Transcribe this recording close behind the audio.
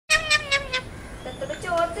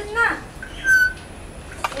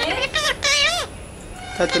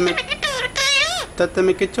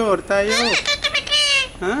thattamme ke chor tayo.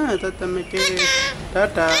 Thattamme ke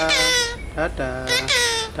tata tata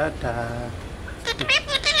tata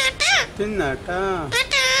tinnata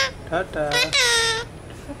tata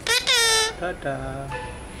tata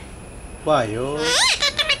vayo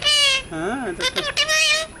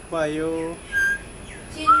vayo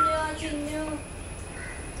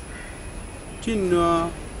chinnu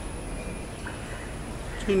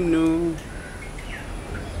chinnu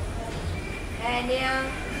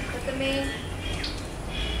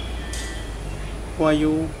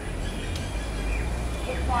vayo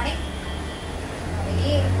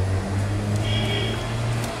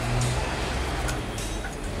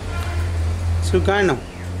സുഖാണോ?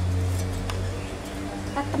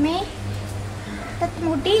 തത്തമ്മേ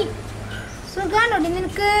തത്തമുട്ടി സുഖാണോടി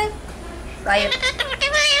നിനക്ക്?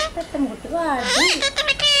 തത്തമുട്ടി വാടി.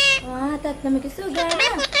 തത്തമ്മക്ക് സുഖാണോ?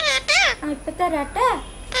 ഇപ്പൊ തരാട്ടെ.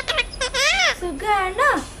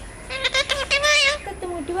 സുഖാണോ?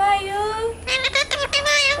 തത്തമുട്ടി വായു. എന്റെ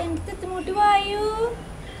തത്തമുട്ടി വായു.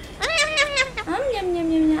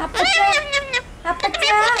 അപ്പച്ച അപ്പച്ച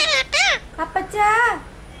അപ്പച്ച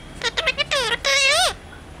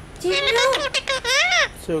ചിന്നു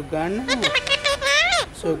സുഖാണോ?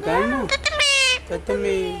 സുഖാണോ? തത്തമ്മേ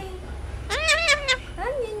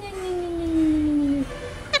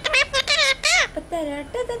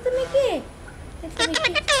തരാട്ടെ.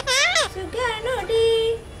 തത്തമ്മക്ക് സുഖാണോടി?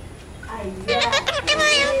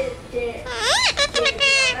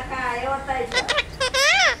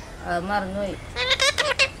 അത് മറന്നുപോയി.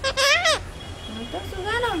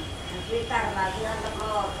 സുഖാണോ?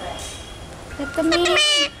 തത്തമ്മേ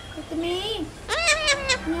തത്തമ്മേ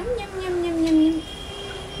ഞം ഞം ഞം ഞം ഞം ഞം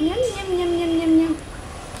ഞം ഞം ഞം ഞം ഞം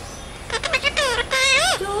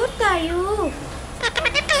ചോർത്തായോ?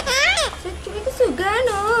 തത്തമ്മക്ക്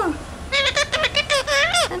സുഖാണോ?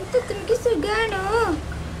 തത്തമ്മക്ക് സുഖാണോ?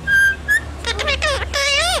 തത്തമ്മക്ക്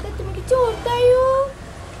ചോർത്തായോ? തത്തമ്മക്ക്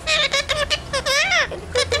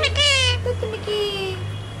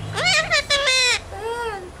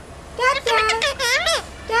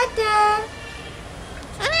ടാറ്റ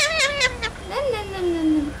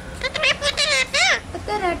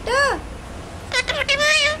തരാട്ടോ. തത്തമുട്ടി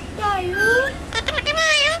വായു.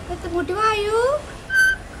 തത്തമുട്ടി വായു.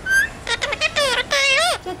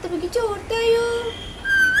 തത്തമ്മക്ക് ചോർത്തായോ?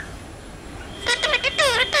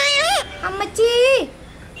 അമ്മച്ചി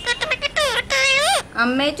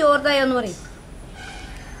അമ്മേ ചോർത്തായോന്ന് പറയും.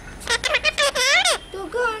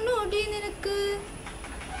 തുകാണോടി നിനക്ക്?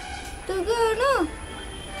 തുകാണോ?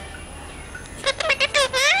 തത്തമ്മക്ക്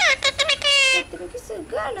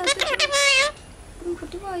സുഖാണോ?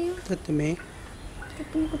 കുട്ടി വായു. തത്തമ്മേ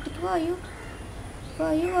കുട്ടിക്ക് വായു.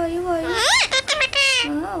 വായു വായു വായു.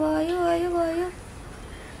 വായു വായു വായു.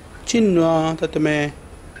 ചിന്നു തത്തമ്മേ.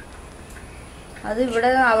 അത് ഇവിടെ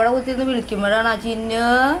അവിടെ കുത്തിന്ന് വിളിക്കുമ്പോഴാണ് ആ ചിന്നു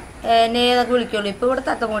എന്നൊക്കെ വിളിക്കുള്ളൂ. ഇപ്പൊ ഇവിടെ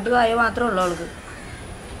തത്തമുട്ടി വായു മാത്രമേ ഉള്ളൂ അവൾക്ക്.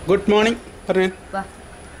 ഗുഡ് മോർണിംഗ് പറഞ്ഞേ.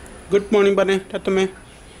 ഗുഡ് മോർണിംഗ് പറഞ്ഞേ തത്തമ്മേ.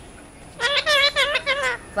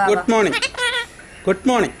 Good morning. Good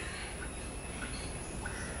morning.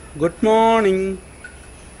 Good morning.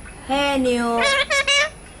 ഹേനിയോ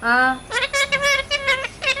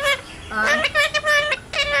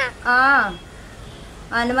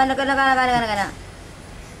മനക്കന കന കന കന കന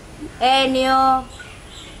ഏനിയോ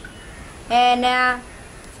ഏന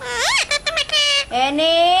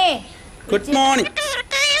ഏനേ. Good morning.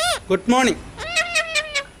 Good morning.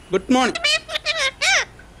 Good morning.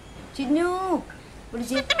 Chinnu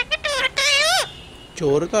വിളിച്ച്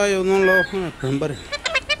ചോറ് തായോന്നുള്ളോ എപ്പോഴും പറയും.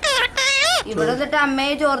 ഇവിടെ തൊട്ട്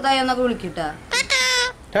അമ്മയെ ചോർത്തായോന്നൊക്കെ വിളിക്കട്ടാ.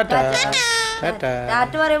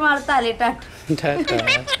 ടാറ്റ പറയുമ്പോ ആള് തലയിട്ടാട്ട്.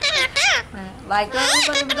 വായിക്കാൻ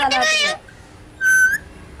പറയുമ്പോ തലാട്ടില്ല.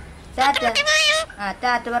 ടാറ്റ.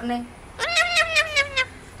 ടാറ്റ പറഞ്ഞേ.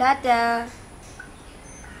 ടാറ്റ.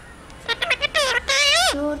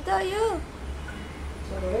 ചോർത്തായോ?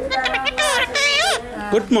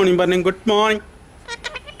 ഗുഡ് മോർണിംഗ് പറഞ്ഞേ. Good morning.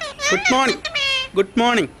 Good morning. Good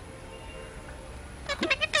morning.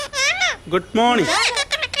 Good morning.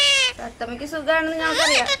 തത്തമ്മക്ക് സുഖാണെന്ന്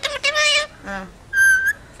ഞങ്ങൾക്കറിയാം.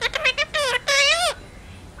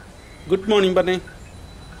 ഗുഡ് മോർണിംഗ് പറഞ്ഞേ.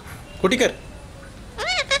 കൂട്ടിക്കർ.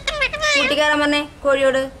 കൂട്ടിക്കാരൻ പറഞ്ഞേ.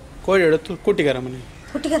 കോഴിയോട്. കോഴിയോട് കൂട്ടിക്കറാൻ പറഞ്ഞേ.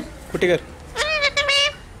 കൂട്ടിക്കർ. കൂട്ടിക്കർ.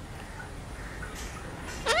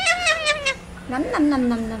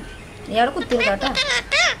 നീ അവിടെ കുത്തിരിക്കോട്ടാ.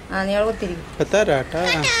 നീ അവിടെ കുത്തിരിക്കും.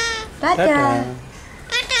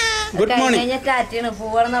 Good morning. ടാറ്റയാണ്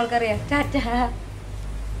പോവാണെന്ന് അവൾക്കറിയാം. Tata.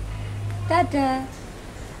 Tata.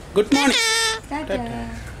 Good morning. Tata.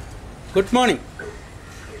 Good morning.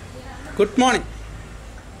 Good morning.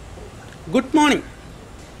 Good morning.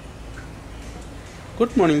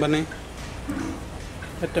 Good morning പറഞ്ഞേ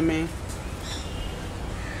തത്തമ്മേ.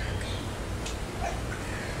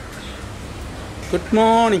 Good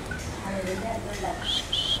morning.